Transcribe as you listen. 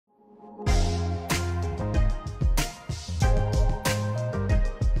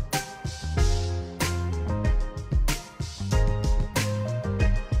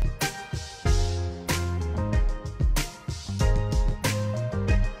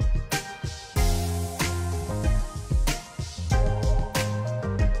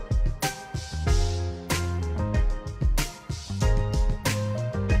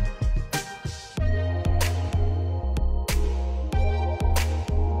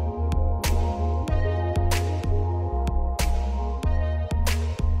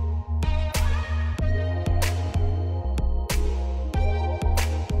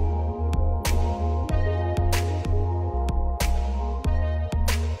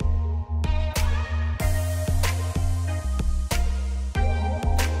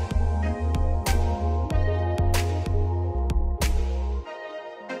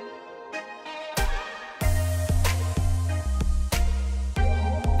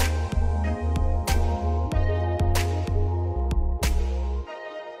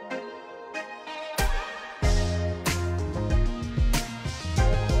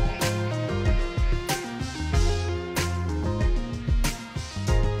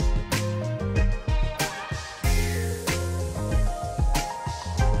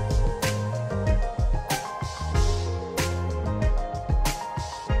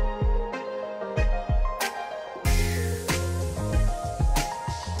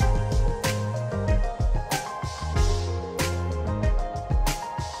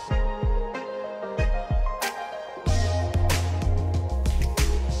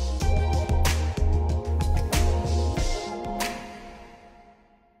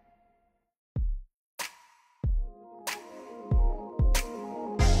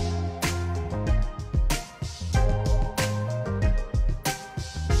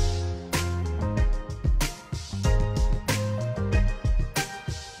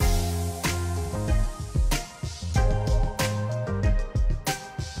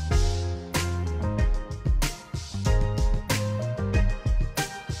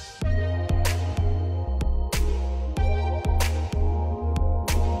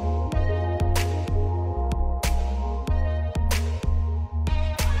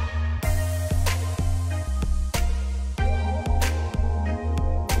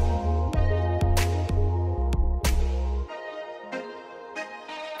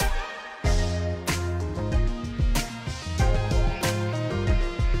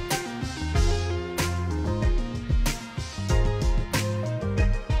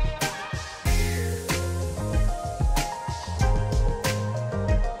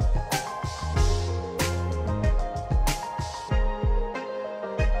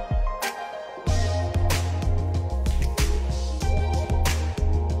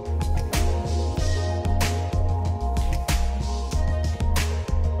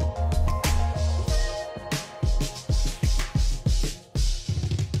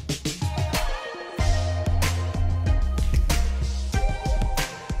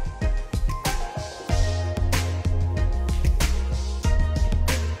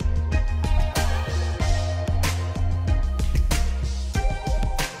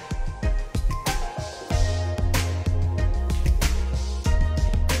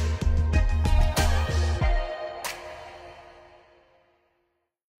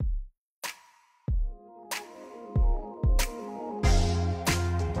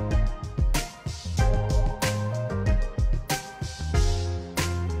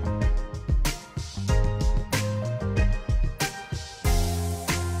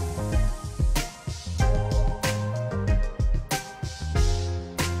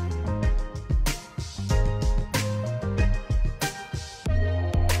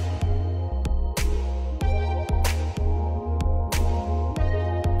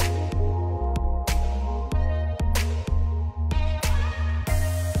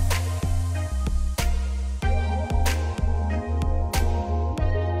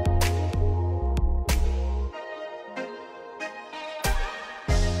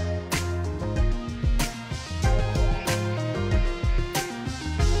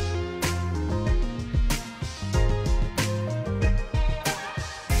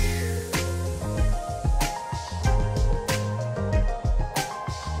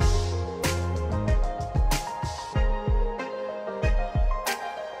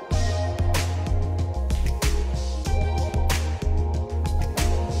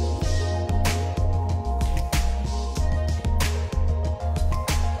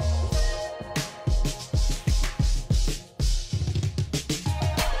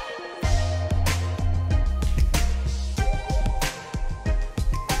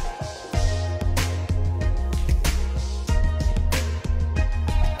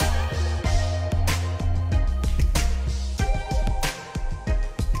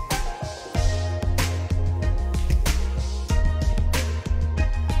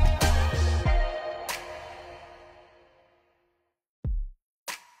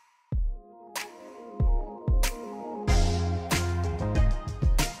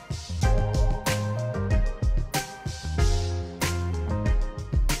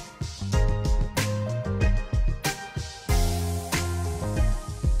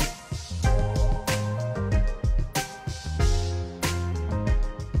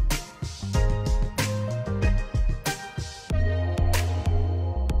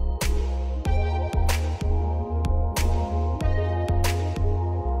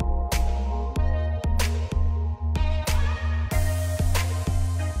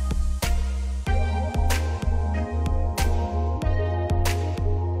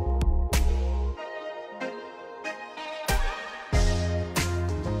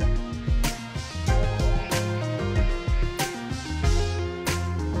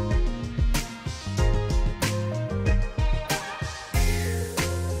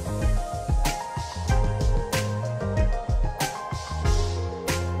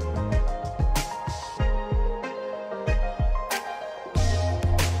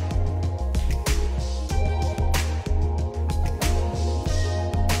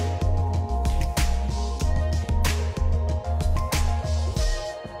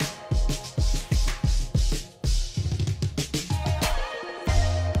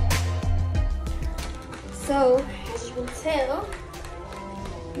So, as you can tell,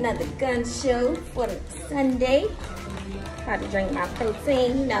 another gun show for the Sunday. Try to drink my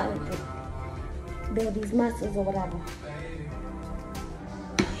protein, you know, to build these muscles or whatever.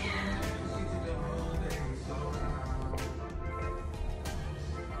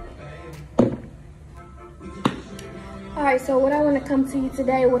 All right, so what I want to come to you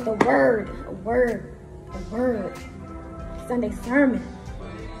today with a word. Sunday sermon.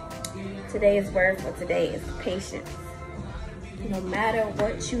 Today's word for today is patience. No matter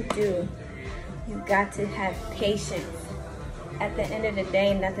what you do, you got to have patience. At the end of the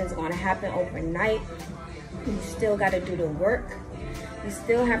day, nothing's going to happen overnight. You still got to do the work. You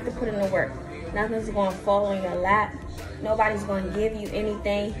still have to put in the work. Nothing's going to fall on your lap. Nobody's going to give you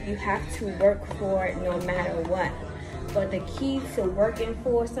anything. You have to work for it no matter what. But the key to working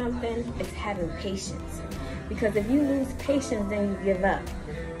for something is having patience. Because if you lose patience, then you give up.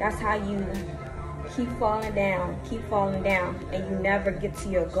 That's how you keep falling down, and you never get to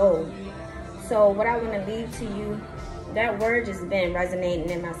your goal. So what I want to leave to you, that word just been resonating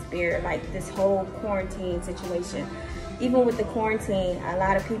in my spirit, like this whole quarantine situation. Even with the quarantine, a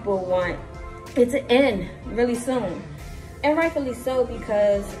lot of people want it to end really soon. And rightfully so,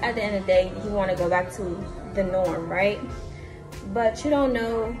 because at the end of the day, you want to go back to the norm, right? But you don't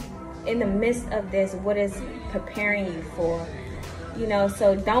know in the midst of this what is preparing you for, you know.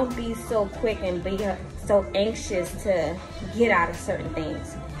 So don't be so quick and be so anxious to get out of certain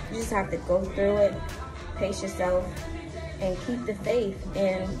things. You just have to go through it, pace yourself, and keep the faith.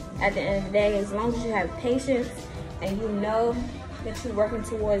 And at the end of the day, as long as you have patience and you know that you're working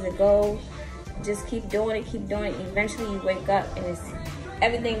towards a goal, just keep doing it. Eventually you wake up and it's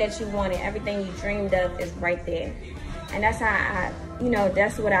everything that you wanted, everything you dreamed of is right there. And that's how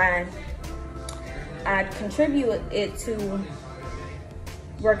that's what I contribute it to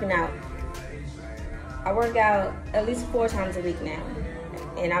working out. I work out at least 4 times a week now,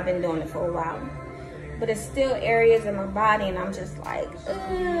 and I've been doing it for a while. But it's still areas in my body, and I'm just like,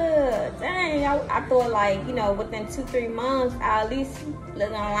 dang. I thought, like, within 2-3 months, I'll at least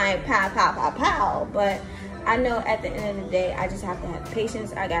look on like pow. But I know at the end of the day, I just have to have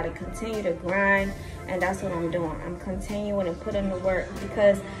patience. I got to continue to grind, and that's what I'm doing. I'm continuing to put in the work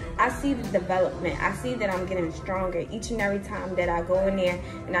because I see the development. I see that I'm getting stronger each and every time that I go in there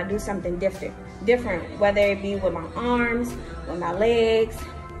and I do something different, whether it be with my arms, with my legs,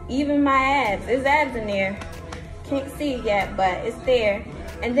 even my abs. There's abs in there. Can't see it yet, but it's there.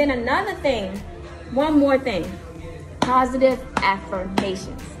 And then another thing, one more thing, positive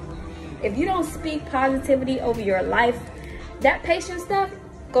affirmations. If you don't speak positivity over your life, that patience stuff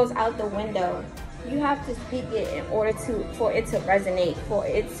goes out the window. You have to speak it in order for it to resonate, for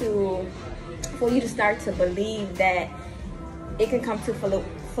you to start to believe that it can come to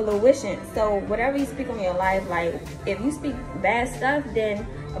fruition. So whatever you speak on your life, like if you speak bad stuff, then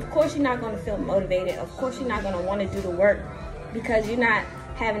of course you're not going to feel motivated. Of course you're not going to want to do the work because you're not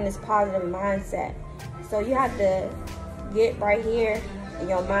having this positive mindset. So you have to get right here in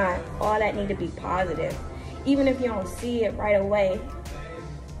your mind, all that need to be positive. Even if you don't see it right away,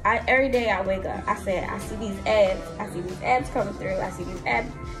 every day I wake up, I see these abs coming through, I see these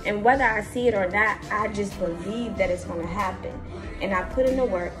abs, and whether I see it or not, I just believe that it's going to happen. And I put in the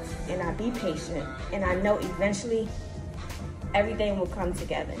work, and I be patient, and I know eventually everything will come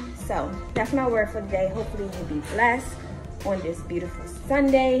together. So that's my word for today. Hopefully you be blessed on this beautiful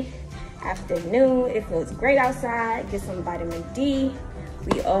Sunday afternoon. It feels great outside. Get some vitamin D.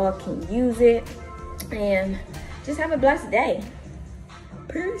 We all can use it. And just have a blessed day.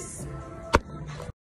 Peace.